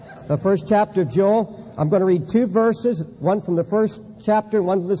the first chapter of Joel. I'm going to read two verses, one from the first chapter and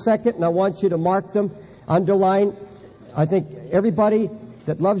one from the second, and I want you to mark them, underline. I think everybody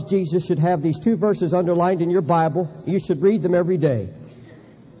that loves Jesus should have these two verses underlined in your Bible. You should read them every day.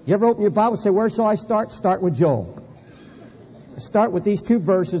 You ever open your Bible and say, where shall I start? Start with Joel. Start with these two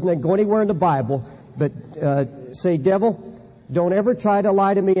verses and then go anywhere in the Bible. But say, devil, don't ever try to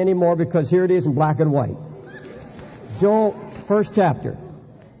lie to me anymore, because here it is in black and white. Joel, first chapter.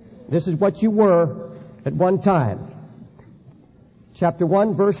 This is what you were at one time. Chapter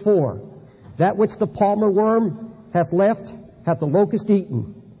 1, verse 4. That which the palmer worm hath left, hath the locust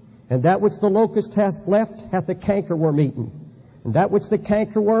eaten. And that which the locust hath left, hath the cankerworm eaten. And that which the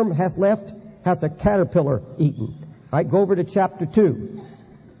cankerworm hath left, hath the caterpillar eaten. All right, go over to chapter 2.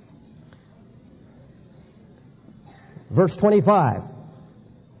 Verse 25.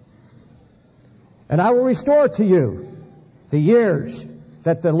 And I will restore to you the years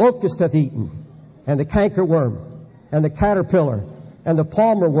that the locust hath eaten, and the cankerworm, and the caterpillar, and the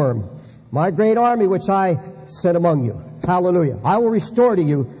palmer worm, my great army which I sent among you. Hallelujah. I will restore to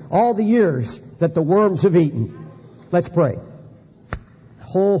you all the years that the worms have eaten. Let's pray.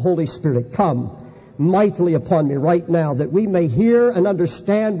 Oh, Holy Spirit, come mightily upon me right now, that we may hear and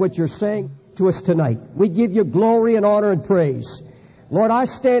understand what you're saying to us tonight. We give you glory and honor and praise. Lord, I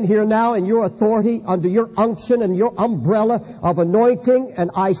stand here now in your authority, under your unction and your umbrella of anointing, and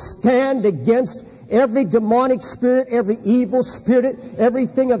I stand against every demonic spirit, every evil spirit,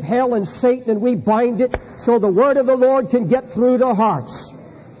 everything of hell and Satan, and we bind it so the word of the Lord can get through to hearts.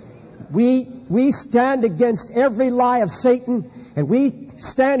 We stand against every lie of Satan, and we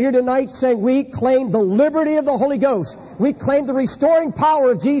stand here tonight saying we claim the liberty of the Holy Ghost. We claim the restoring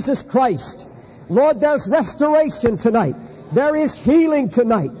power of Jesus Christ. Lord, there's restoration tonight. There is healing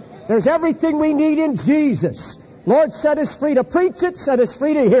tonight. There's everything we need in Jesus. Lord, set us free to preach it. Set us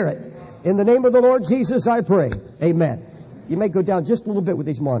free to hear it. In the name of the Lord Jesus, I pray. Amen. You may go down just a little bit with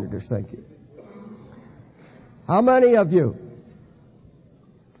these monitors. Thank you. How many of you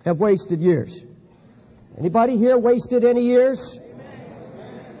have wasted years? Anybody here wasted any years?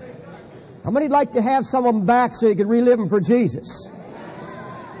 How many would like to have some of them back so you can relive them for Jesus?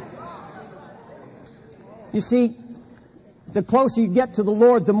 You see, the closer you get to the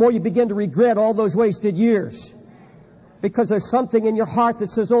Lord, the more you begin to regret all those wasted years. Because there's something in your heart that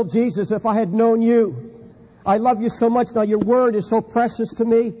says, oh, Jesus, if I had known you, I love you so much. Now, your word is so precious to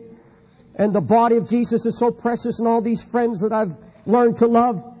me. And the body of Jesus is so precious, and all these friends that I've learned to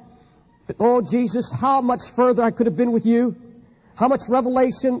love. But, oh, Jesus, how much further I could have been with you. How much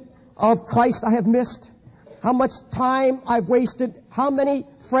revelation of Christ I have missed. How much time I've wasted. How many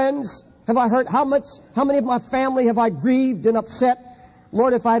friends have I hurt? How many of my family have I grieved and upset?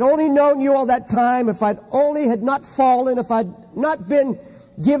 Lord, if I'd only known you all that time, if I'd only had not fallen, if I'd not been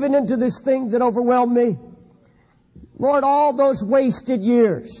given into this thing that overwhelmed me. Lord, all those wasted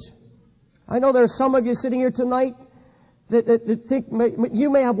years. I know there are some of you sitting here tonight that think you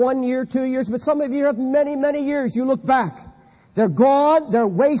may have 1 year, 2 years, but some of you have many, many years. You look back. They're gone. They're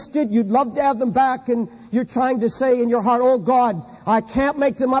wasted. You'd love to have them back, and you're trying to say in your heart, oh God, I can't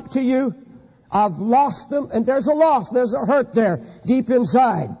make them up to you. I've lost them, and there's a loss. There's a hurt there deep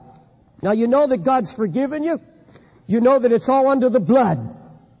inside. Now, you know that God's forgiven you. You know that it's all under the blood.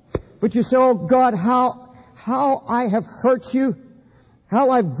 But you say, oh God, how I have hurt you. How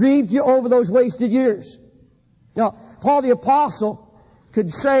I've grieved you over those wasted years. Now, Paul the Apostle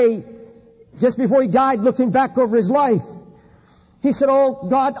could say, just before he died, looking back over his life, he said, oh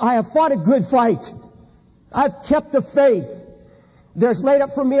God, I have fought a good fight. I've kept the faith. There's laid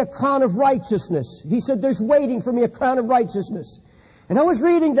up for me a crown of righteousness. He said, there's waiting for me a crown of righteousness. And I was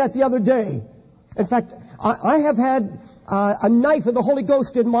reading that the other day. In fact, I have had a knife of the Holy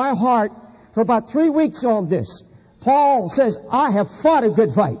Ghost in my heart for about 3 weeks on this. Paul says, I have fought a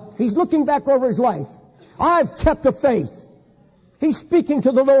good fight. He's looking back over his life. I've kept the faith. He's speaking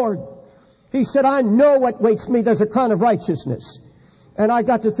to the Lord. He said, I know what waits me. There's a crown of righteousness. And I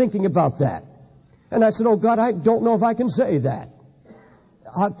got to thinking about that. And I said, oh God, I don't know if I can say that.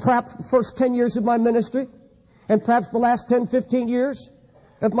 Perhaps the first 10 years of my ministry, and perhaps the last 10, 15 years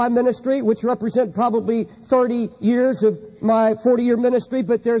of my ministry, which represent probably 30 years of my 40-year ministry,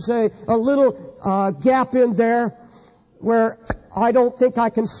 but there's a little gap in there where I don't think I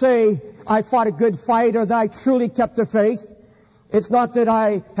can say I fought a good fight or that I truly kept the faith. It's not that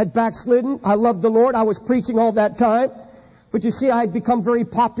I had backslidden. I loved the Lord. I was preaching all that time. But you see, I had become very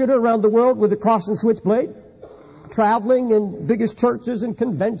popular around the world with the cross and switchblade, traveling in biggest churches and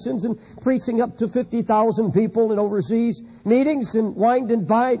conventions and preaching up to 50,000 people in overseas meetings and wined and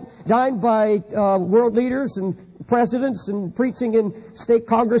dined by world leaders and presidents and preaching in state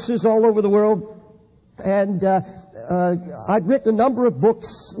congresses all over the world. And I'd written a number of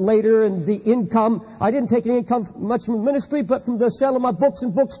books later, and the income, I didn't take any income much from the ministry, but from the sale of my books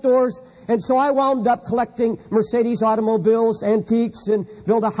in bookstores. And so I wound up collecting Mercedes automobiles, antiques, and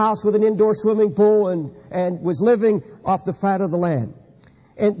built a house with an indoor swimming pool, and was living off the fat of the land.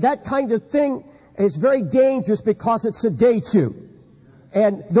 And that kind of thing is very dangerous because it sedates you.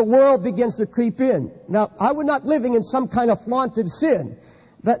 And the world begins to creep in. Now, I was not living in some kind of flaunted sin.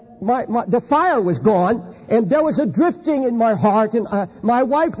 But the fire was gone, and there was a drifting in my heart, and my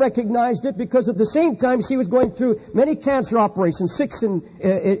wife recognized it because at the same time she was going through many cancer operations, 6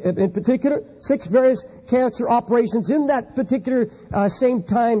 in particular, 6 various cancer operations in that particular same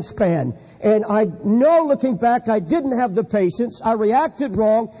time span. And I know, looking back, I didn't have the patience. I reacted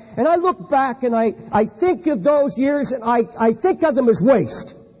wrong, and I look back and I think of those years, and I think of them as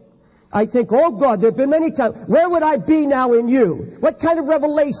waste. I think, oh God, there have been many times, where would I be now in you? What kind of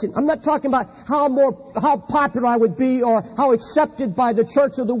revelation? I'm not talking about how popular I would be or how accepted by the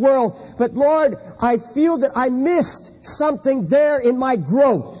church of the world. But Lord, I feel that I missed something there in my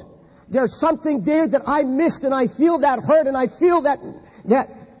growth. There's something there that I missed, and I feel that hurt, and I feel that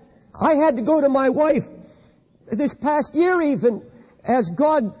I had to go to my wife this past year even, as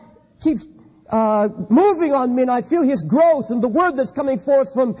God keeps moving on me, and I feel His growth and the word that's coming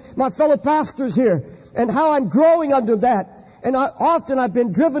forth from my fellow pastors here, and how I'm growing under that. And I've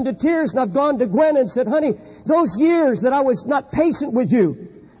been driven to tears, and I've gone to Gwen and said, honey, those years that I was not patient with you,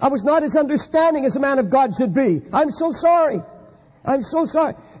 I was not as understanding as a man of God should be. I'm so sorry. I'm so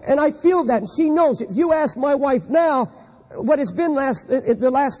sorry. And I feel that, and she knows. If you ask my wife now what it's been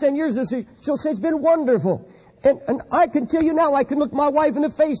the last 10 years, she'll say it's been wonderful. And I can tell you now, I can look my wife in the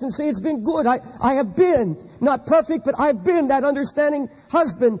face and say it's been good. I have been, not perfect, but I've been that understanding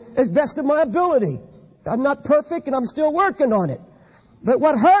husband as best of my ability. I'm not perfect, and I'm still working on it. But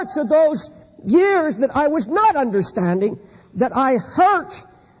what hurts are those years that I was not understanding, that I hurt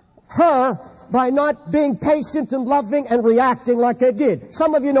her by not being patient and loving and reacting like I did.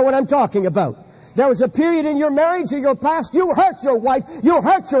 Some of you know what I'm talking about. There was a period in your marriage or your past, you hurt your wife, you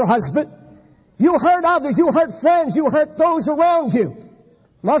hurt your husband. You hurt others, you hurt friends, you hurt those around you.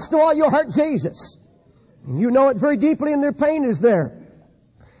 Most of all, you hurt Jesus. And you know it very deeply, and their pain is there.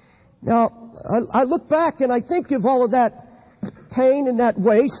 Now, I look back and I think of all of that pain and that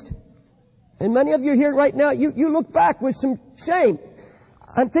waste. And many of you here right now, you look back with some shame.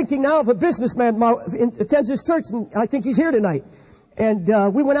 I'm thinking now of a businessman attends his church, and I think he's here tonight. And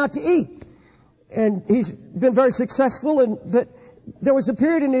we went out to eat. And he's been very successful, but there was a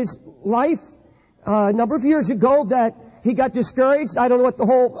period in his life a number of years ago that he got discouraged. I don't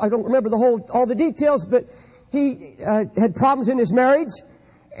remember all the details, but he had problems in his marriage,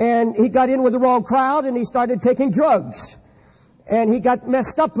 and he got in with the wrong crowd, and he started taking drugs. And he got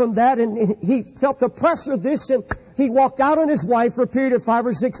messed up from that, and he felt the pressure of this, and he walked out on his wife for a period of 5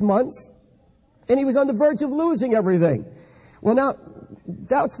 or 6 months, and he was on the verge of losing everything. Well, now,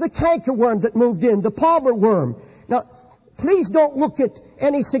 that's the cankerworm that moved in, the palmer worm. Now, please don't look at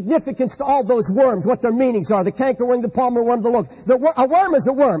any significance to all those worms, what their meanings are. The cankerworm, the palmer worm, the locust. A worm is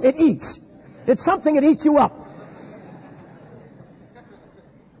a worm. It eats. It's something that eats you up.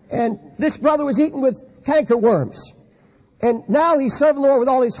 And this brother was eaten with cankerworms. And now he's serving the Lord with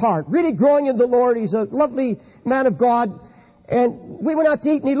all his heart, really growing in the Lord. He's a lovely man of God. And we went out to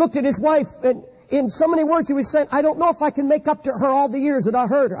eat, and he looked at his wife, and in so many words he was saying, I don't know if I can make up to her all the years that I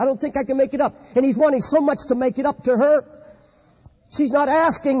heard her. I don't think I can make it up. And he's wanting so much to make it up to her. She's not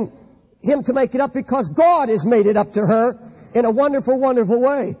asking him to make it up because God has made it up to her in a wonderful, wonderful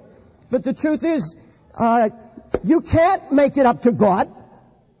way. But the truth is, you can't make it up to God.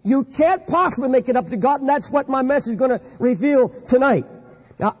 You can't possibly make it up to God, and that's what my message is going to reveal tonight.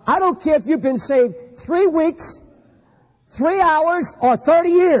 Now, I don't care if you've been saved 3 weeks, 3 hours, or 30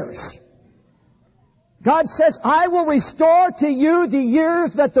 years. God says, I will restore to you the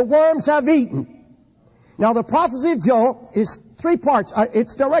years that the worms have eaten. Now, the prophecy of Joel is 3 parts.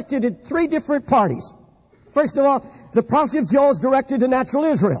 It's directed at 3 different parties. First of all, the prophecy of Joel is directed to natural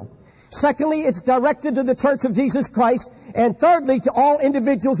Israel. Secondly, it's directed to the church of Jesus Christ. And thirdly, to all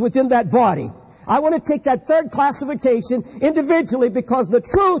individuals within that body. I want to take that third classification individually because the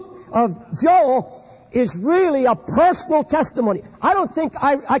truth of Joel is really a personal testimony. I don't think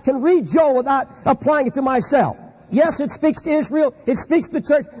I can read Joel without applying it to myself. Yes, it speaks to Israel. It speaks to the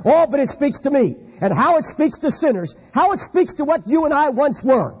church. Oh, but it speaks to me. And how it speaks to sinners. How it speaks to what you and I once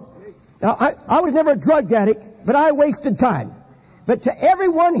were. Now, I was never a drug addict, but I wasted time. But to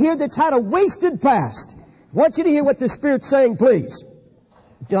everyone here that's had a wasted past, I want you to hear what the Spirit's saying, please.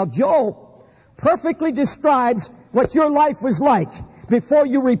 Now, Joel perfectly describes what your life was like before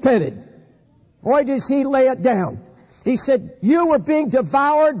you repented. Boy, does he lay it down. He said, you were being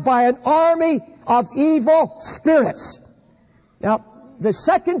devoured by an army of evil spirits. Now, the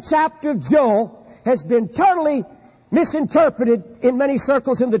second chapter of Joel has been totally misinterpreted in many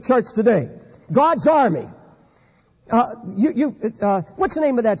circles in the church today. God's army. What's the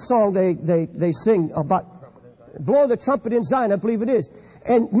name of that song they sing about? Blow the trumpet in Zion, I believe it is.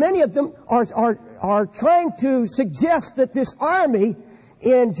 And many of them are trying to suggest that this army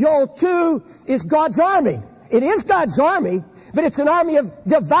in Joel 2 is God's army. It is God's army, but it's an army of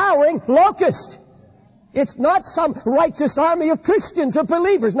devouring locusts. It's not some righteous army of Christians or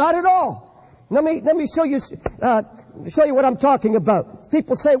believers, not at all. Let me show you what I'm talking about.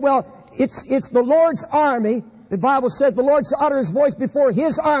 People say, well, it's the Lord's army. The Bible says the Lord shall utter his voice before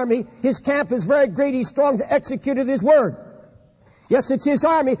his army. His camp is very great. He's strong to execute his word. Yes, it's his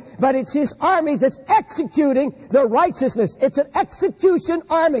army, but it's his army that's executing the righteousness. It's an execution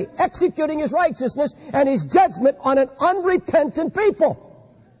army, executing his righteousness and his judgment on an unrepentant people.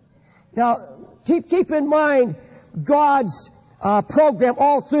 Now, keep in mind God's program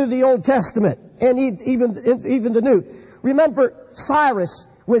all through the Old Testament and even the New. Remember, Cyrus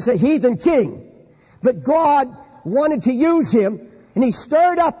was a heathen king, but God wanted to use him, and he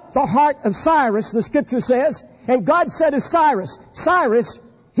stirred up the heart of Cyrus, the scripture says, and God said to Cyrus, Cyrus,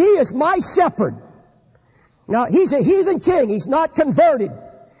 he is my shepherd. Now, he's a heathen king. He's not converted.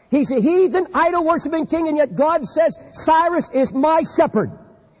 He's a heathen, idol-worshiping king, and yet God says, Cyrus is my shepherd.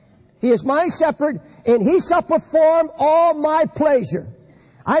 He is my shepherd, and he shall perform all my pleasure.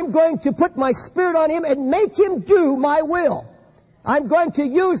 I'm going to put my spirit on him and make him do my will. I'm going to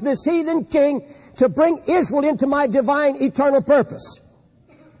use this heathen king to bring Israel into my divine eternal purpose.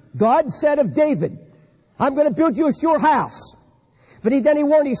 God said of David, I'm going to build you a sure house. But then he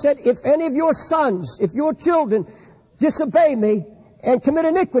warned, he said, if any of your sons, if your children disobey me and commit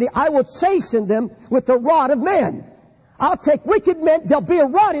iniquity, I will chasten them with the rod of men. I'll take wicked men, there'll be a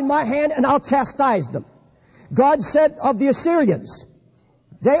rod in my hand, and I'll chastise them. God said of the Assyrians,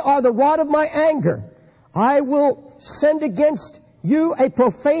 they are the rod of my anger. I will send against you a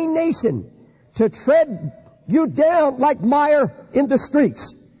profane nation to tread you down like mire in the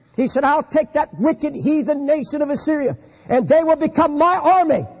streets. He said, I'll take that wicked heathen nation of Assyria, and they will become my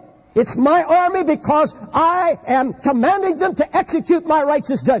army. It's my army because I am commanding them to execute my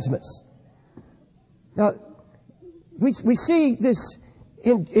righteous judgments. Now, we see this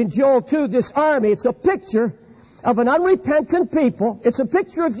in Joel 2, this army. It's a picture of an unrepentant people. It's a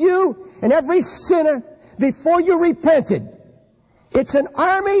picture of you and every sinner before you repented. It's an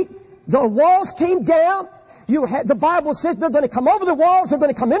army. The walls came down. The Bible says they're going to come over the walls. They're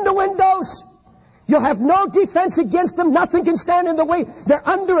going to come into windows. You'll have no defense against them. Nothing can stand in the way. They're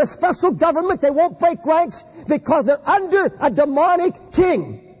under a special government. They won't break ranks because they're under a demonic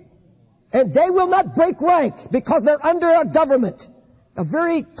king. And they will not break rank because they're under a government. A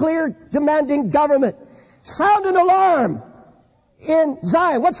very clear, demanding government. Sound an alarm in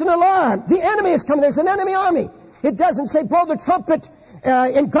Zion. What's an alarm? The enemy is coming. There's an enemy army. It doesn't say blow the trumpet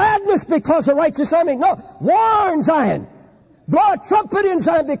in gladness because the righteous army. No, warn Zion. Blow a trumpet in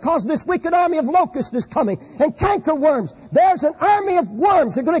Zion because this wicked army of locusts is coming. And canker worms. There's an army of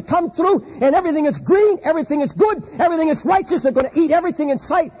worms. They're going to come through and everything is green, everything is good, everything is righteous. They're going to eat everything in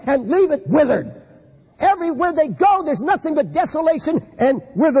sight and leave it withered. Everywhere they go, there's nothing but desolation and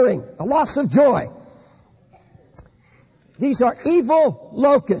withering. A loss of joy. These are evil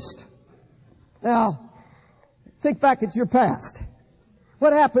locusts. Now, think back at your past.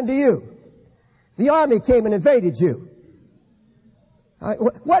 What happened to you? The army came and invaded you.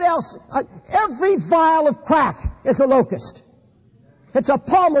 What else? Every vial of crack is a locust. It's a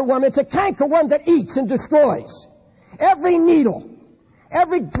palmer worm. It's a canker worm that eats and destroys. Every needle,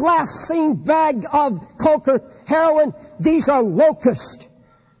 every glassine bag of coke or heroin, these are locusts.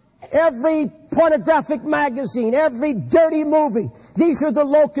 Every pornographic magazine, every dirty movie, these are the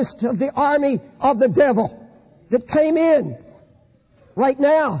locusts of the army of the devil that came in. Right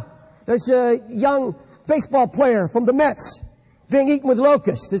now, there's a young baseball player from the Mets being eaten with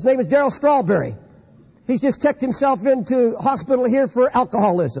locusts. His name is Darryl Strawberry. He's just checked himself into hospital here for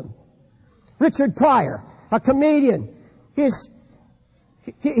alcoholism. Richard Pryor, a comedian, his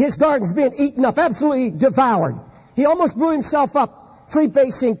garden's being eaten up, absolutely devoured. He almost blew himself up,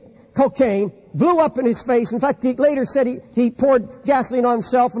 freebasing cocaine, blew up in his face. In fact, he later said he poured gasoline on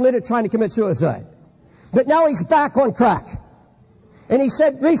himself and lit it trying to commit suicide. But now he's back on crack. And he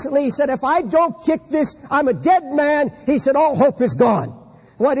said recently, if I don't kick this, I'm a dead man. He said, all hope is gone.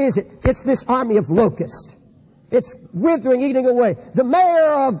 What is it? It's this army of locusts. It's withering, eating away. The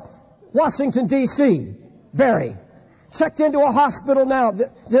mayor of Washington, D.C., Berry. Checked into a hospital now.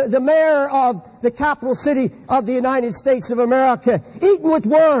 The mayor of the capital city of the United States of America, eaten with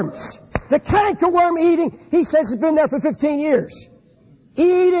worms. The cankerworm eating, he says, has been there for 15 years.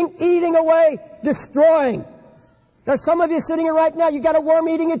 Eating away, destroying. There's some of you sitting here right now, you got a worm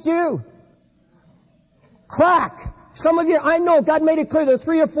eating at you. Crack. Some of you, I know God made it clear, there are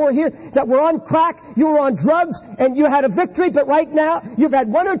 3 or 4 here that were on crack, you were on drugs, and you had a victory, but right now, you've had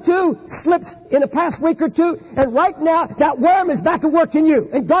 1 or 2 slips in the past week or 2, and right now, that worm is back at work in you,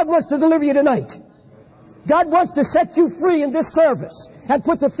 and God wants to deliver you tonight. God wants to set you free in this service, and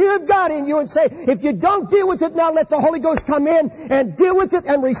put the fear of God in you and say, if you don't deal with it now, let the Holy Ghost come in and deal with it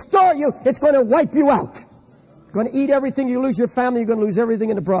and restore you. It's going to wipe you out. You're going to eat everything, you lose your family, you're going to lose everything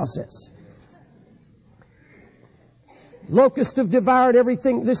in the process. Locusts have devoured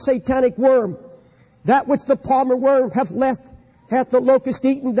everything, this satanic worm. That which the palmer worm hath left, hath the locust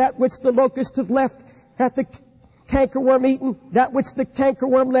eaten. That which the locust hath left, hath the cankerworm eaten. That which the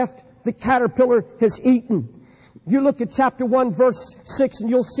cankerworm left, the caterpillar has eaten. You look at chapter 1, verse 6, and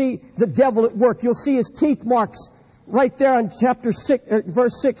you'll see the devil at work. You'll see his teeth marks right there on chapter 6,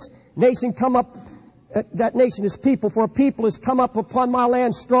 verse 6. Nation come up, that nation is people, for a people has come up upon my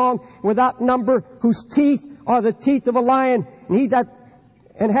land strong, without number, whose teeth are the teeth of a lion, and he that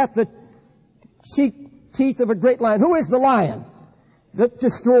and hath the teeth of a great lion. Who is the lion that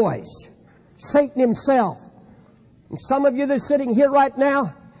destroys? Satan himself. And some of you that are sitting here right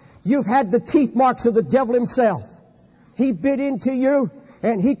now, you've had the teeth marks of the devil himself. He bit into you,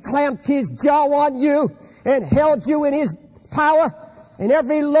 and he clamped his jaw on you, and held you in his power. And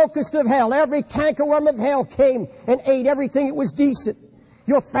every locust of hell, every cankerworm of hell came and ate everything that was decent.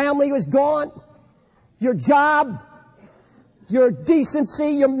 Your family was gone. Your job, your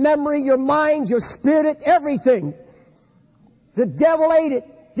decency, your memory, your mind, your spirit, everything. The devil ate it.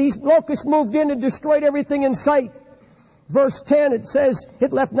 These locusts moved in and destroyed everything in sight. Verse 10, it says,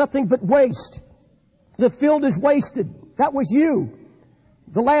 it left nothing but waste. The field is wasted. That was you.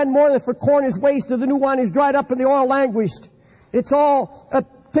 The land mourneth for corn is wasted. The new wine is dried up and the oil languished. It's all a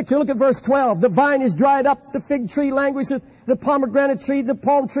picture. Look at verse 12. The vine is dried up. The fig tree languisheth. The pomegranate tree, the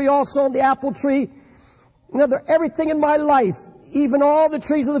palm tree also, and the apple tree. Everything in my life, even all the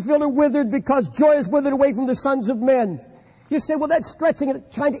trees of the field are withered, because joy is withered away from the sons of men. You say, well, that's stretching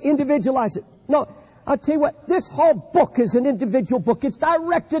it, trying to individualize it. No, I'll tell you what, this whole book is an individual book. It's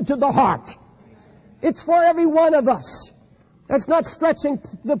directed to the heart. It's for every one of us. That's not stretching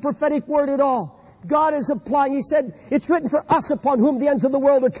the prophetic word at all. God is applying. He said, it's written for us upon whom the ends of the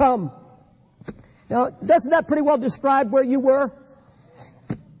world are come. Now, doesn't that pretty well describe where you were?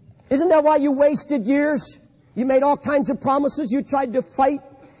 Isn't that why you wasted years? You made all kinds of promises. You tried to fight.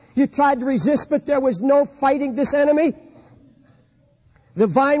 You tried to resist, but there was no fighting this enemy. The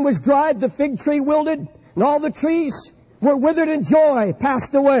vine was dried, the fig tree wilted, and all the trees were withered, and joy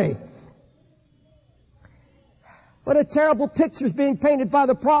passed away. What a terrible picture is being painted by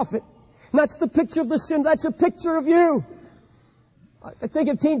the prophet. And that's the picture of the sin. That's a picture of you. I think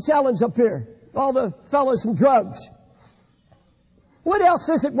of Teen Challenge up here. All the fellas and drugs. What else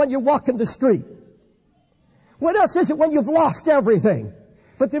is it when you're walking the street? What else is it when you've lost everything?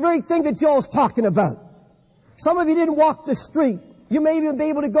 But the very thing that Joel's talking about. Some of you didn't walk the street. You may even be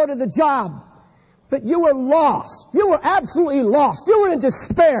able to go to the job. But you were lost. You were absolutely lost. You were in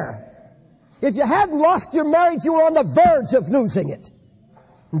despair. If you hadn't lost your marriage, you were on the verge of losing it.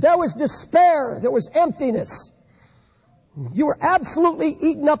 There was despair. There was emptiness. You were absolutely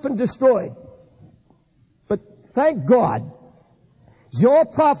eaten up and destroyed. But thank God, Joel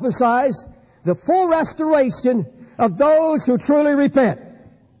prophesies the full restoration of those who truly repent.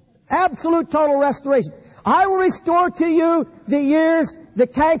 Absolute total restoration. I will restore to you the years the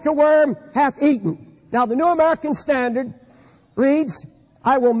cankerworm hath eaten. Now the New American Standard reads,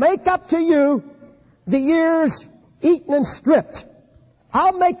 I will make up to you the years eaten and stripped.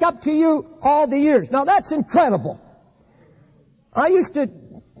 I'll make up to you all the years. Now that's incredible. I used to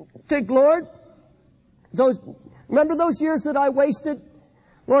think, Lord, remember those years that I wasted?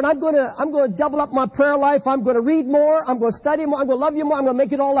 Lord, I'm going to double up my prayer life. I'm going to read more. I'm going to study more. I'm going to love you more. I'm going to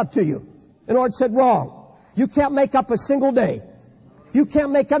make it all up to you. And the Lord said, wrong. You can't make up a single day. You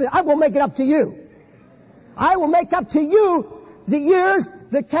can't make up. I will make it up to you. I will make up to you the years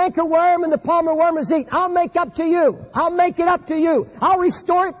the cankerworm and the palmer worm has eaten. I'll make up to you. I'll make it up to you. I'll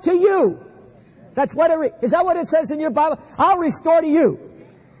restore it to you. That's what is that what it says in your Bible? I'll restore to you.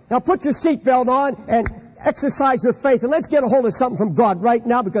 Now put your seatbelt on and exercise your faith. And let's get a hold of something from God right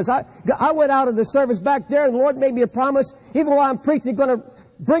now, because I went out of the service back there and the Lord made me a promise. Even while I'm preaching, He's going to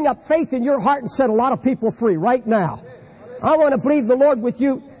bring up faith in your heart and set a lot of people free right now. I want to believe the Lord with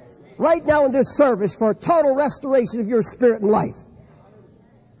you right now in this service for a total restoration of your spirit and life.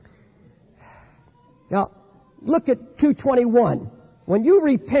 Now, look at 2:21. When you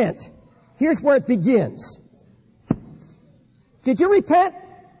repent, here's where it begins. Did you repent?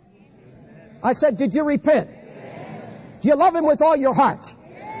 I said, did you repent? Do you love Him with all your heart?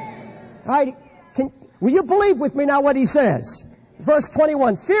 All right. Will you believe with me now what He says? Verse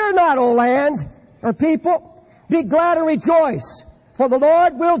 21, fear not, O land, or people, be glad and rejoice, for the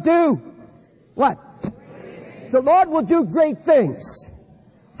Lord will do what? The Lord will do great things.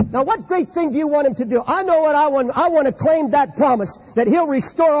 Now, what great thing do you want Him to do? I know what I want. I want to claim that promise that He'll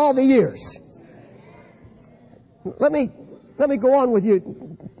restore all the years. Let me go on with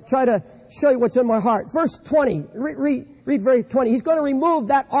you. Try to show you what's in my heart. Verse 20. Read verse 20. He's going to remove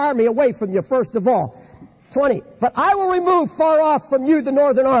that army away from you first of all. 20. But I will remove far off from you the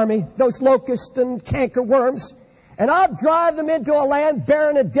northern army, those locusts and cankerworms, and I'll drive them into a land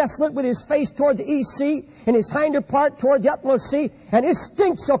barren and desolate, with his face toward the east sea, and his hinder part toward the utmost sea, and his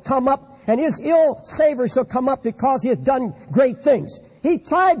stink shall come up, and his ill savor shall come up, because he has done great things. He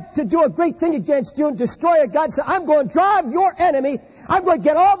tried to do a great thing against you and destroy it. God said, I'm going to drive your enemy. I'm going to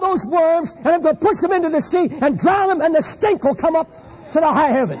get all those worms, and I'm going to push them into the sea and drown them, and the stink will come up to the high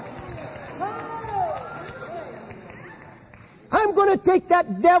heaven. I'm going to take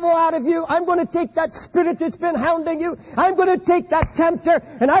that devil out of you. I'm going to take that spirit that's been hounding you. I'm going to take that tempter,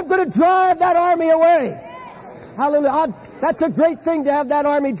 and I'm going to drive that army away. Hallelujah. That's a great thing to have that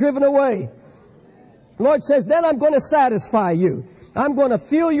army driven away. The Lord says, then I'm going to satisfy you. I'm going to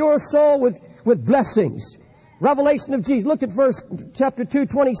fill your soul with blessings. Revelation of Jesus. Look at chapter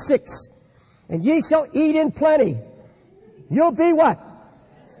 2:26. And ye shall eat in plenty. You'll be what?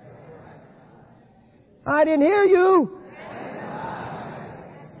 I didn't hear you.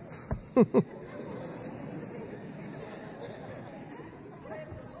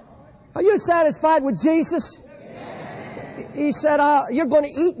 Are you satisfied with Jesus? He said, you're going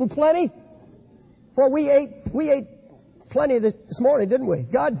to eat in plenty. Well, we ate plenty this morning, didn't we?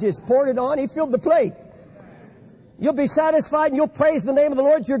 God just poured it on. He filled the plate. You'll be satisfied, and you'll praise the name of the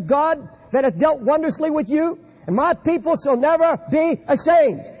Lord your God that hath dealt wondrously with you. And my people shall never be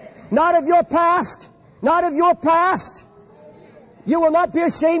ashamed. Not of your past. Not of your past. You will not be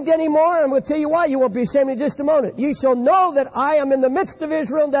ashamed anymore, and we'll tell you why you won't be ashamed in just a moment. Ye shall know that I am in the midst of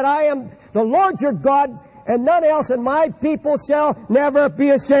Israel, that I am the Lord your God, and none else, and my people shall never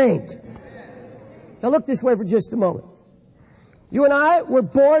be ashamed. Now look this way for just a moment. You and I were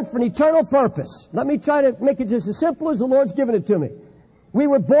born for an eternal purpose. Let me try to make it just as simple as the Lord's given it to me. We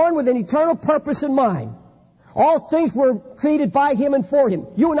were born with an eternal purpose in mind. All things were created by Him and for Him.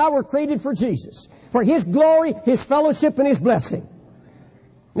 You and I were created for Jesus, for His glory, His fellowship, and His blessing.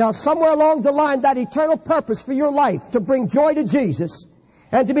 Now, somewhere along the line, that eternal purpose for your life to bring joy to Jesus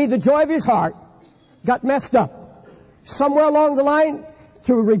and to be the joy of His heart got messed up. Somewhere along the line,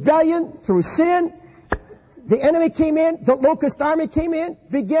 through rebellion, through sin, the enemy came in, the locust army came in,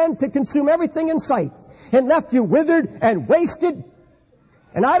 began to consume everything in sight, and left you withered and wasted.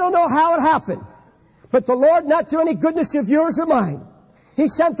 And I don't know how it happened, but the Lord, not through any goodness of yours or mine, He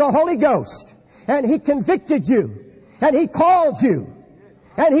sent the Holy Ghost, and He convicted you, and He called you,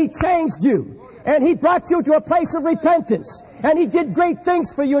 and He changed you, and He brought you to a place of repentance, and He did great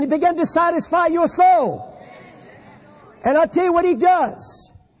things for you, and He began to satisfy your soul. And I'll tell you what He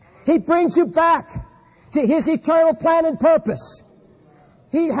does. He brings you back to His eternal plan and purpose.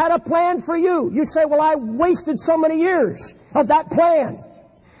 He had a plan for you. You say, well, I wasted so many years of that plan.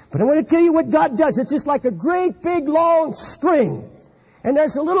 But I want to tell you what God does. It's just like a great big long string. And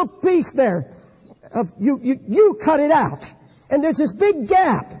there's a little piece there of you cut it out. And there's this big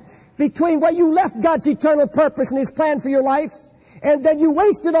gap between what you left God's eternal purpose and His plan for your life, and then you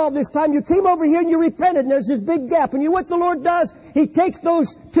wasted all this time. You came over here and you repented, and there's this big gap. And you know what the Lord does? He takes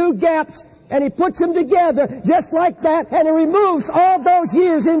those two gaps and He puts them together just like that, and He removes all those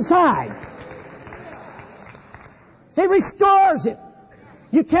years inside. He restores it.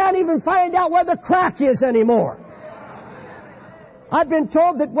 You can't even find out where the crack is anymore. I've been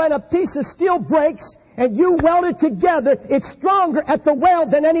told that when a piece of steel breaks and you weld it together, it's stronger at the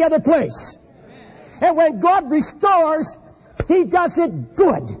weld than any other place. And when God restores, He does it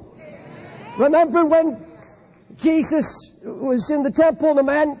good. Remember when Jesus was in the temple and a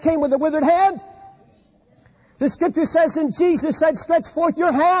man came with a withered hand? The Scripture says, and Jesus said, stretch forth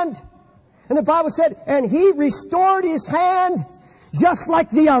your hand. And the Bible said, and He restored his hand just like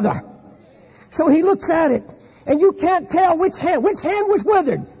the other. So He looks at it, and you can't tell which hand was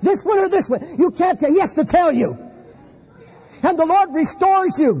withered, this one or this one. You can't tell. He has to tell you. And the Lord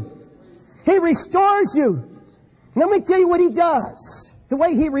restores you. He restores you. Let me tell you what He does. The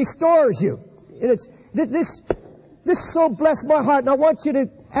way He restores you. And this so blessed my heart, and I want you to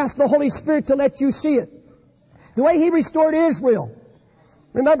ask the Holy Spirit to let you see it. The way He restored Israel.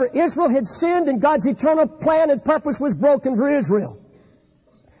 Remember, Israel had sinned, and God's eternal plan and purpose was broken for Israel.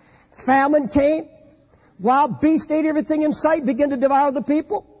 Famine came. Wild beasts ate everything in sight, began to devour the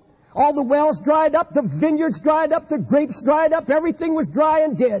people. All the wells dried up, the vineyards dried up, the grapes dried up, everything was dry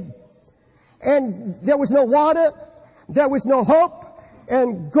and dead. And there was no water, there was no hope,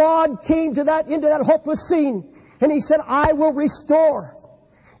 and God came into that hopeless scene, and He said, I will restore.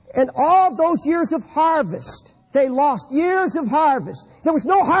 And all those years of harvest, they lost years of harvest. There was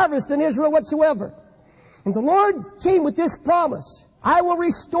no harvest in Israel whatsoever. And the Lord came with this promise, I will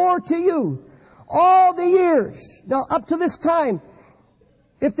restore to you all the years. Now, up to this time,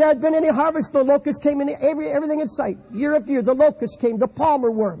 if there had been any harvest, the locust came in, everything in sight. Year after year, the locust came, the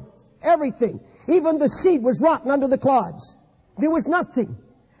palmer worm, everything. Even the seed was rotten under the clods. There was nothing.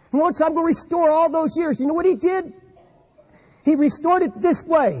 And Lord said, I'm going to restore all those years. You know what He did? He restored it this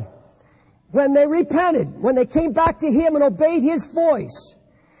way. When they repented, when they came back to Him and obeyed His voice,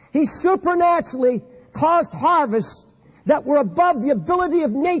 He supernaturally caused harvests that were above the ability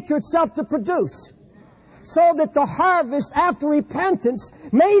of nature itself to produce. So that the harvest after repentance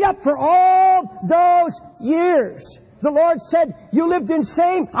made up for all those years. The Lord said, you lived in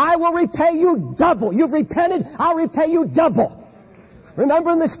shame, I will repay you double. You've repented, I'll repay you double.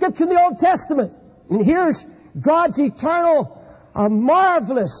 Remember in the scripture in the Old Testament, and here's God's eternal,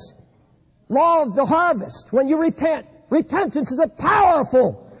 marvelous law of the harvest. When you repent, repentance is a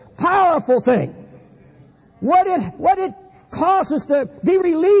powerful, powerful thing. What it causes to be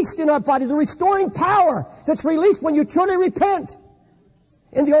released in our body, the restoring power that's released when you truly repent.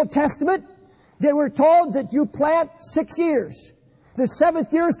 In the Old Testament, they were told that you plant 6 years. The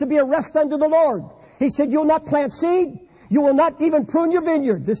 7th year is to be a rest unto the Lord. He said, you'll not plant seed. You will not even prune your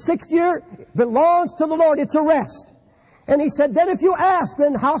vineyard. The 6th year belongs to the Lord. It's a rest. And He said, then if you ask,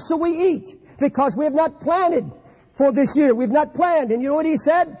 then how shall we eat? Because we have not planted for this year. We've not planned. And you know what He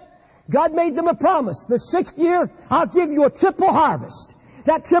said? God made them a promise. The 6th year, I'll give you a triple harvest.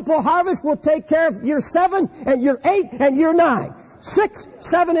 That triple harvest will take care of year 7 and year 8 and year 9. 6,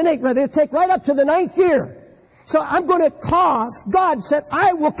 7, and 8, rather. It'll take right up to the 9th year. So I'm going to cause, God said,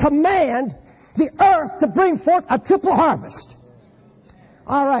 I will command the earth to bring forth a triple harvest.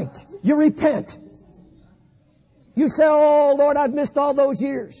 All right. You repent. You say, oh, Lord, I've missed all those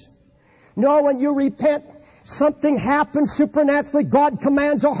years. No, when you repent, something happens supernaturally. God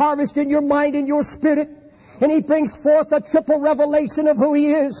commands a harvest in your mind and your spirit. And He brings forth a triple revelation of who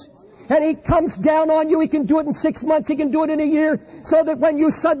He is. And He comes down on you. He can do it in 6 months. He can do it in a year. So that when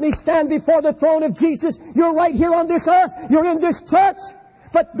you suddenly stand before the throne of Jesus, you're right here on this earth. You're in this church.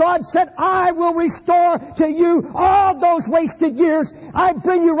 But God said, I will restore to you all those wasted years. I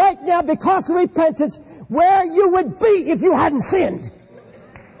bring you right now because of repentance where you would be if you hadn't sinned.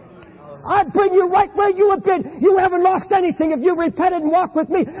 I bring you right where you have been. You haven't lost anything if you repented and walked with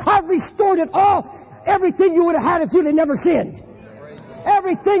me. I've restored it all. Everything you would have had if you'd have never sinned.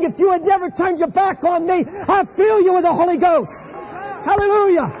 Everything if you had never turned your back on me. I fill you with the Holy Ghost.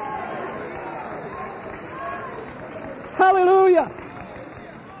 Hallelujah. Hallelujah.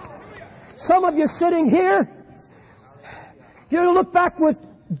 Some of you sitting here, you're going to look back with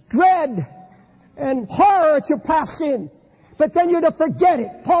dread and horror at your past sin. But then you're to forget it.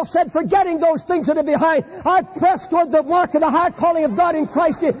 Paul said, forgetting those things that are behind, I press toward the mark of the high calling of God in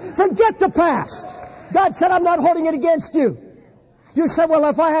Christ. Forget the past. God said, I'm not holding it against you. You said, well,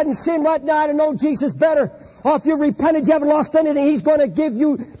 if I hadn't sinned right now, I'd have known Jesus better. Or if you repented, you haven't lost anything, He's going to give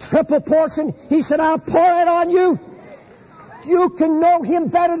you triple portion. He said, I'll pour it on you. You can know Him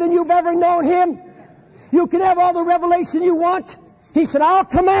better than you've ever known Him. You can have all the revelation you want. He said, I'll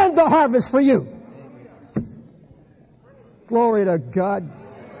command the harvest for you. Glory to God.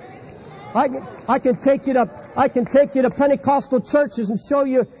 I can take you to Pentecostal churches and show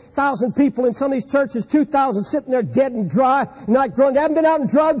you 1,000 people in some of these churches, 2,000 sitting there dead and dry, not growing. They haven't been out in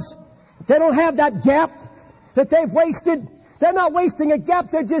drugs. They don't have that gap that they've wasted. They're not wasting a gap.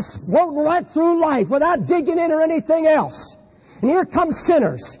 They're just floating right through life without digging in or anything else. And here come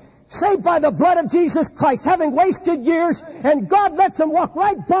sinners, saved by the blood of Jesus Christ, having wasted years, and God lets them walk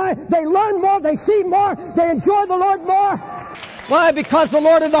right by. They learn more, they see more, they enjoy the Lord more. Why? Because the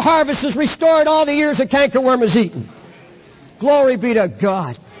Lord of the harvest has restored all the years the cankerworm has eaten. Glory be to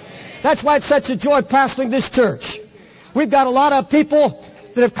God. That's why it's such a joy pastoring this church. We've got a lot of people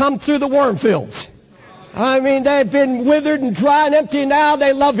that have come through the worm fields. I mean, they've been withered and dry and empty, and now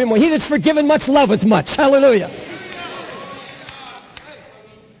they love Him. He that's forgiven much loveth much. Hallelujah.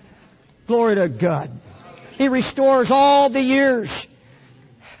 Glory to God. He restores all the years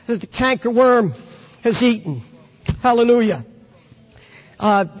that the cankerworm has eaten. Hallelujah.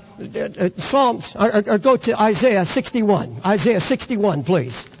 Psalms, or go to Isaiah 61. Isaiah 61,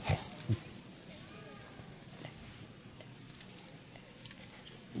 please.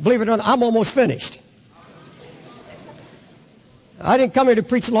 Believe it or not, I'm almost finished. I didn't come here to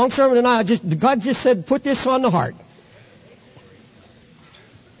preach a long sermon tonight. God just said, put this on the heart.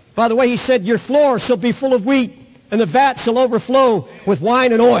 By the way, He said, your floor shall be full of wheat, and the vat shall overflow with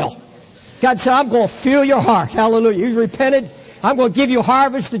wine and oil. God said, I'm going to fill your heart. Hallelujah. You've repented. I'm going to give you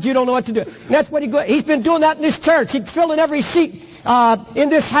harvest that you don't know what to do. And that's what He's been doing that in this church. He's filling every seat in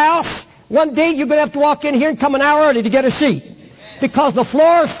this house. One day you're going to have to walk in here and come an hour early to get a seat. Because the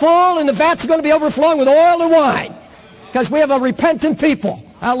floor is full and the vats are going to be overflowing with oil and wine. Because we have a repentant people.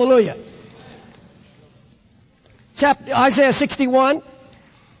 Hallelujah. Isaiah 61.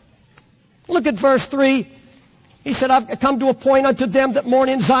 Look at verse 3. He said, I've come to appoint unto them that mourn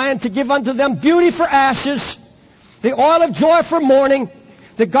in Zion, to give unto them beauty for ashes, the oil of joy for mourning,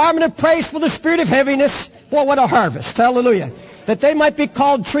 the garment of praise for the spirit of heaviness. Boy, what a harvest. Hallelujah. That they might be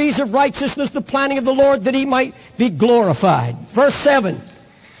called trees of righteousness, the planting of the Lord, that He might be glorified. Verse 7.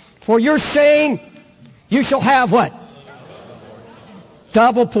 For your shame you shall have what?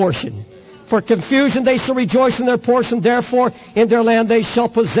 Double portion. For confusion they shall rejoice in their portion. Therefore in their land they shall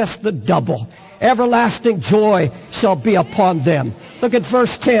possess the double. Everlasting joy shall be upon them. Look at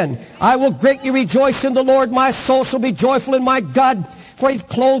verse 10. I will greatly rejoice in the Lord. My soul shall be joyful in my God. For He's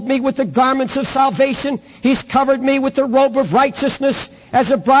clothed me with the garments of salvation. He's covered me with the robe of righteousness.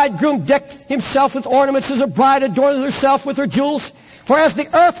 As a bridegroom decked himself with ornaments, as a bride adorneth herself with her jewels. For as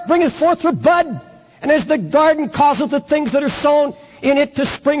the earth bringeth forth her bud, and as the garden causeth the things that are sown in it to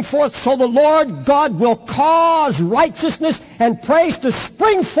spring forth, so the Lord God will cause righteousness and praise to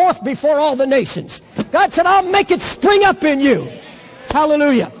spring forth before all the nations. God said, I'll make it spring up in you.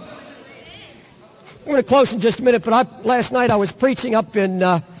 Hallelujah. I'm going to close in just a minute, but last night I was preaching up in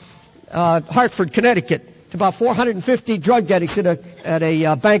Hartford, Connecticut, to about 450 drug addicts at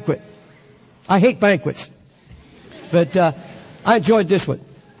a banquet. I hate banquets, but I enjoyed this one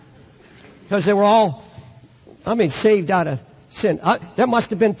because they were all, saved out of sin. There must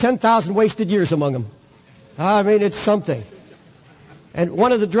have been 10,000 wasted years among them. It's something. And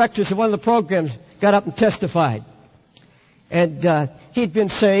one of the directors of one of the programs got up and testified. And he'd been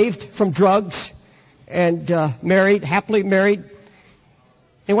saved from drugs and married, happily married.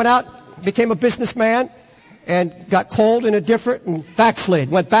 He went out, became a businessman, and got cold and indifferent and backslid,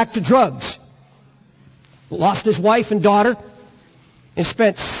 went back to drugs. Lost his wife and daughter and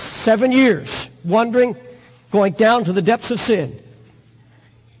spent 7 years wandering, going down to the depths of sin.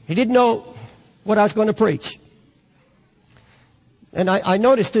 He didn't know what I was going to preach. And I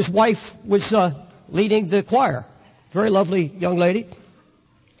noticed his wife was leading the choir. Very lovely young lady.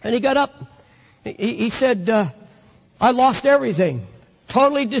 And he got up. He said, I lost everything.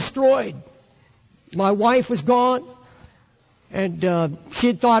 Totally destroyed. My wife was gone. And she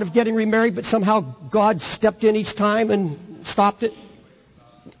had thought of getting remarried, but somehow God stepped in each time and stopped it.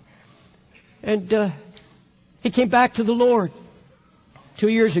 And he came back to the Lord 2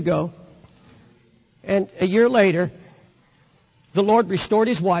 years ago. And a year later, the Lord restored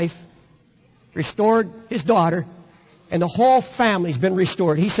his wife, restored his daughter, and the whole family's been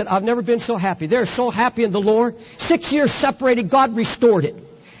restored. He said, I've never been so happy. They're so happy in the Lord. 6 years separated, God restored it.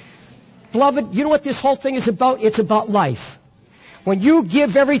 Beloved, you know what this whole thing is about? It's about life. When you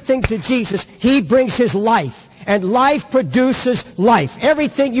give everything to Jesus, He brings His life. And life produces life.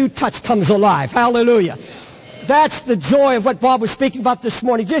 Everything you touch comes alive. Hallelujah. That's the joy of what Bob was speaking about this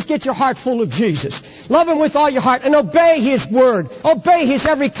morning. Just get your heart full of Jesus. Love Him with all your heart and obey His word. Obey His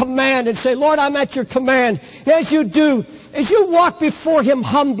every command and say, Lord, I'm at your command. And as you do, as you walk before Him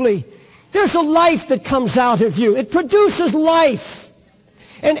humbly, there's a life that comes out of you. It produces life.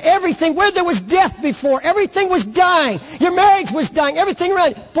 And everything, where there was death before, everything was dying. Your marriage was dying, everything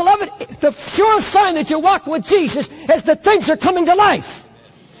around. Beloved, the sure sign that you're walking with Jesus is that things are coming to life.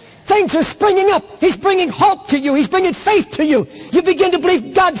 Things are springing up. He's bringing hope to you. He's bringing faith to you. You begin to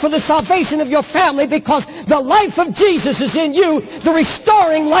believe God for the salvation of your family because the life of Jesus is in you, the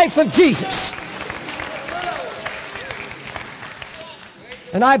restoring life of Jesus.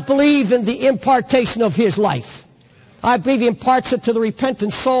 And I believe in the impartation of His life. I believe He imparts it to the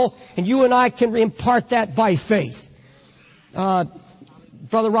repentant soul, and you and I can impart that by faith. Brother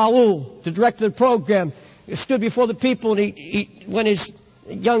Raul, the director of the program, stood before the people, and when his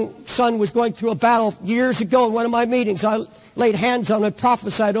young son was going through a battle years ago in one of my meetings, I laid hands on him and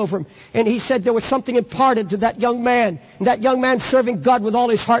prophesied over him. And he said there was something imparted to that young man, and that young man serving God with all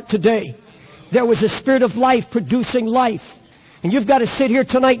his heart today. There was a spirit of life producing life. And you've got to sit here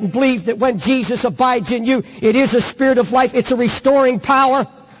tonight and believe that when Jesus abides in you, it is a spirit of life. It's a restoring power.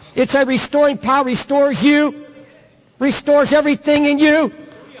 It's a restoring power. Restores you. Restores everything in you.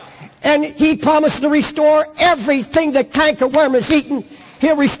 And He promised to restore everything the cankerworm has eaten.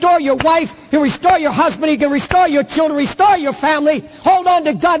 He'll restore your wife. He'll restore your husband. He can restore your children, restore your family. Hold on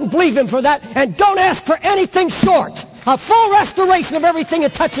to God and believe Him for that. And don't ask for anything short. A full restoration of everything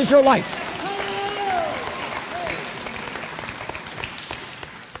that touches your life.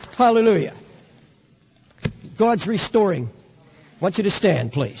 Hallelujah. God's restoring. I want you to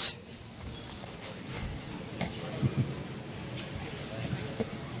stand, please.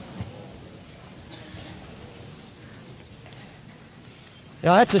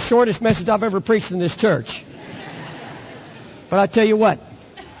 Now, that's the shortest message I've ever preached in this church. But I tell you what,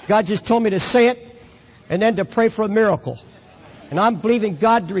 God just told me to say it and then to pray for a miracle. And I'm believing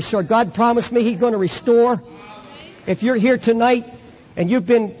God to restore. God promised me He's going to restore. If you're here tonight and you've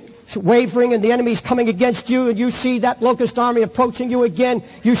been wavering and the enemy's coming against you and you see that locust army approaching you again,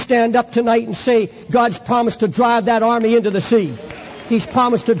 you stand up tonight and say, God's promised to drive that army into the sea. He's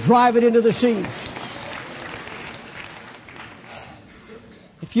promised to drive it into the sea.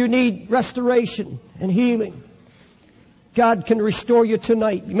 If you need restoration and healing, God can restore you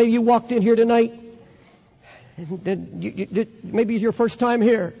tonight. Maybe you walked in here tonight, and maybe it's your first time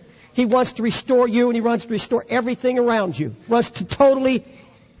here. He wants to restore you, and He wants to restore everything around you. He wants to totally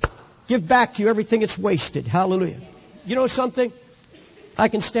give back to you everything that's wasted. Hallelujah. You know something? I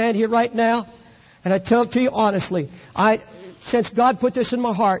can stand here right now, and I tell it to you honestly. Since God put this in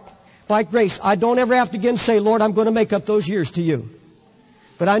my heart, by grace, I don't ever have to again say, Lord, I'm going to make up those years to you.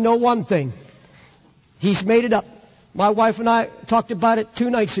 But I know one thing. He's made it up. My wife and I talked about it 2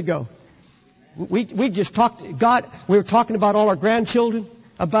 nights ago. We just talked, God, we were talking about all our grandchildren,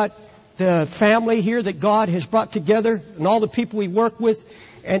 about the family here that God has brought together, and all the people we work with.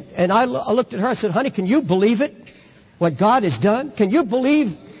 And I looked at her, I said, honey, can you believe it? What God has done? Can you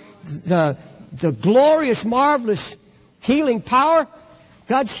believe the glorious, marvelous healing power?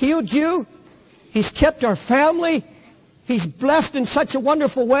 God's healed you. He's kept our family. He's blessed in such a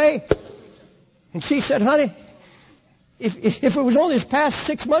wonderful way. And she said, honey, if it was only this past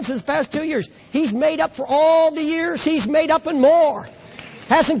 6 months, this past 2 years, He's made up for all the years. He's made up and more.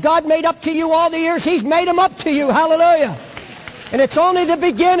 Hasn't God made up to you all the years? He's made them up to you. Hallelujah. And it's only the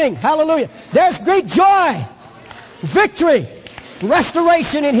beginning. Hallelujah. There's great joy, victory,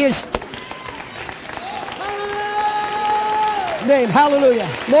 restoration in His name. Hallelujah.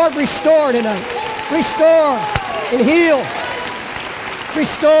 Lord, restore tonight. Restore and heal.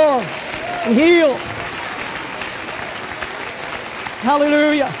 Restore and heal.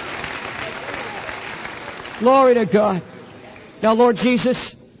 Hallelujah. Glory to God. Now, Lord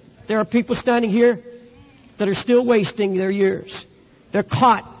Jesus, there are people standing here that are still wasting their years. They're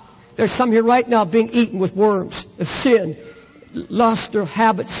caught. There's some here right now being eaten with worms of sin, lust or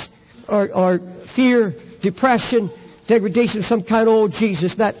habits or fear, depression, degradation of some kind. Oh,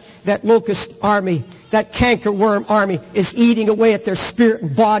 Jesus, that locust army, that cankerworm army is eating away at their spirit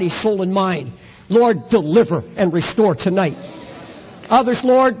and body, soul and mind. Lord, deliver and restore tonight. Others,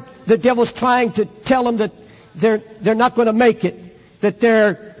 Lord, the devil's trying to tell them that they're not going to make it, that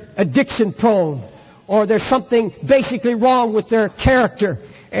they're addiction prone, or there's something basically wrong with their character,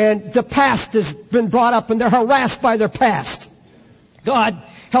 and the past has been brought up and they're harassed by their past. God,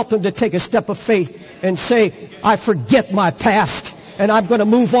 help them to take a step of faith and say, I forget my past and I'm going to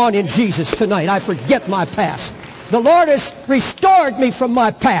move on in Jesus tonight. I forget my past. The Lord has restored me from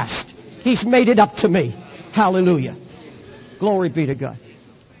my past. He's made it up to me. Hallelujah. Glory be to God.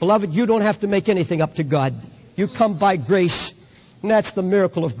 Beloved, you don't have to make anything up to God. You come by grace, and that's the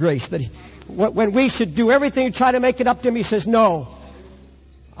miracle of grace. That when we should do everything to try to make it up to Him, He says, no,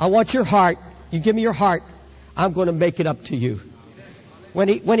 I want your heart. You give me your heart. I'm going to make it up to you. When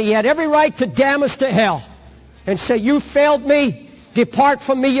he had every right to damn us to hell and say, you failed me, depart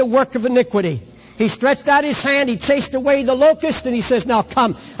from me, you work of iniquity. He stretched out His hand, He chased away the locust, and He says, now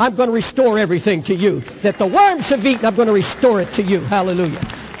come, I'm going to restore everything to you. That the worms have eaten, I'm going to restore it to you. Hallelujah.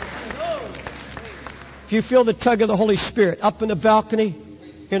 If you feel the tug of the Holy Spirit up in the balcony, here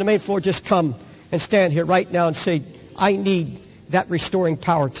in the main floor, just come and stand here right now and say, I need that restoring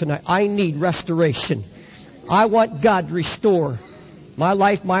power tonight. I need restoration. I want God to restore my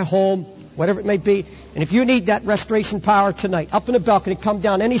life, my home, whatever it may be. And if you need that restoration power tonight, up in the balcony, come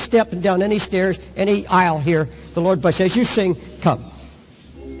down any step and down any stairs, any aisle here. The Lord bless you. As you sing, come.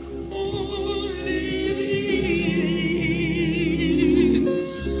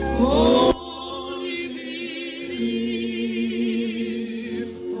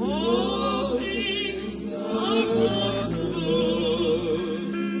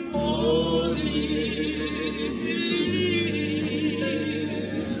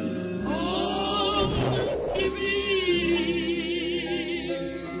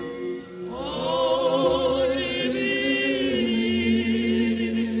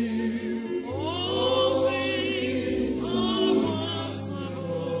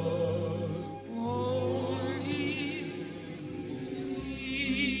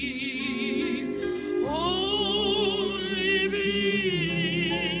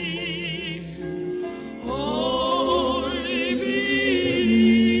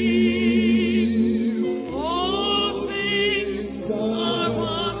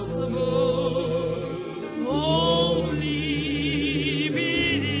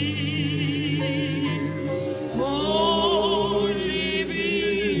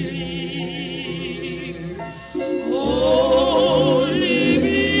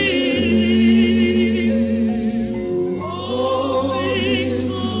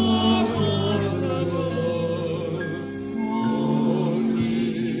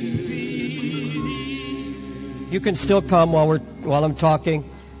 You can still come while I'm talking.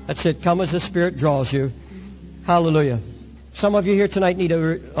 That's it. Come as the Spirit draws you. Hallelujah. Some of you here tonight need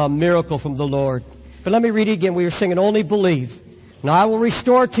a miracle from the Lord. But let me read it again. We were singing, only believe. And I will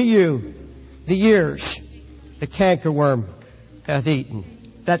restore to you the years the cankerworm hath eaten.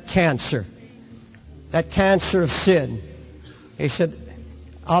 That cancer of sin. He said,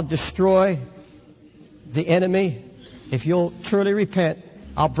 I'll destroy the enemy if you'll truly repent.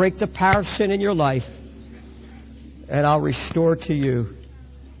 I'll break the power of sin in your life, and I'll restore to you.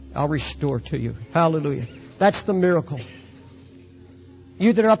 I'll restore to you. Hallelujah. That's the miracle.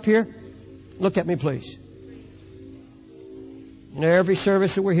 You that are up here, look at me, please. In every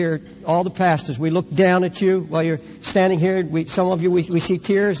service that we're here, all the pastors, we look down at you while you're standing here. Some of you, we see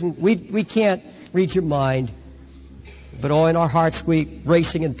tears, and we can't read your mind. But in our hearts, we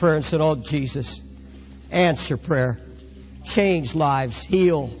racing in prayer and said, oh, Jesus, answer prayer. Change lives.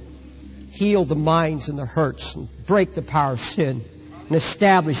 Heal the minds and the hurts, and break the power of sin, and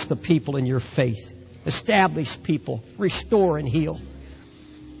establish the people in your faith. Establish people. Restore and heal.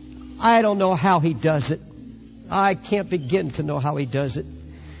 I don't know how He does it. I can't begin to know how He does it.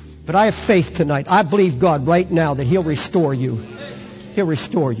 But I have faith tonight. I believe God right now that He'll restore you. He'll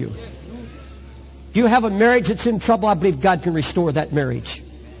restore you. Do you have a marriage that's in trouble? I believe God can restore that marriage.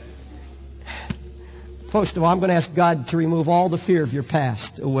 First of all, I'm going to ask God to remove all the fear of your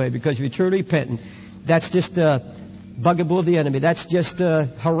past away, because if you're truly repentant, that's just a bugaboo of the enemy. That's just a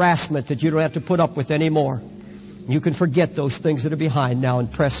harassment that you don't have to put up with anymore. You can forget those things that are behind now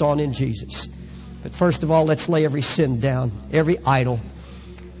and press on in Jesus. But first of all, let's lay every sin down, every idol.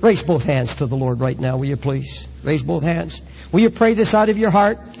 Raise both hands to the Lord right now, will you please? Raise both hands. Will you pray this out of your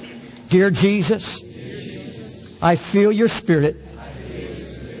heart? Dear Jesus, I feel your Spirit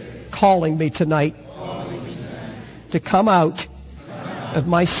calling me tonight to come out of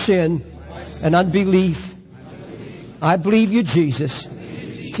my sin and unbelief. I believe you, Jesus,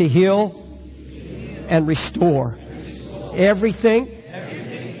 to heal and restore everything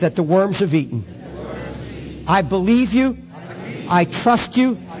that the worms have eaten. I believe you, I trust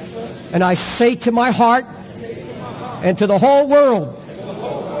you, and I say to my heart and to the whole world,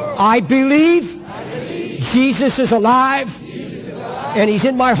 I believe Jesus is alive, and He's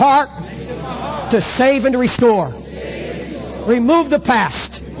in my heart to save and to restore. Remove the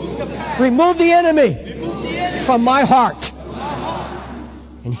past. Remove the enemy from my heart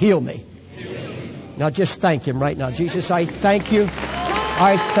and heal me. Now just thank Him right now. Jesus, I thank you.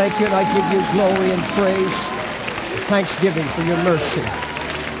 I thank you, and I give you glory and praise, thanksgiving for your mercy.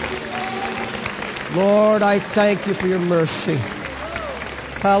 Lord, I thank you for your mercy.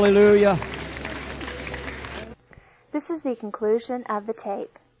 Hallelujah. This is the conclusion of the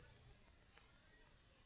tape.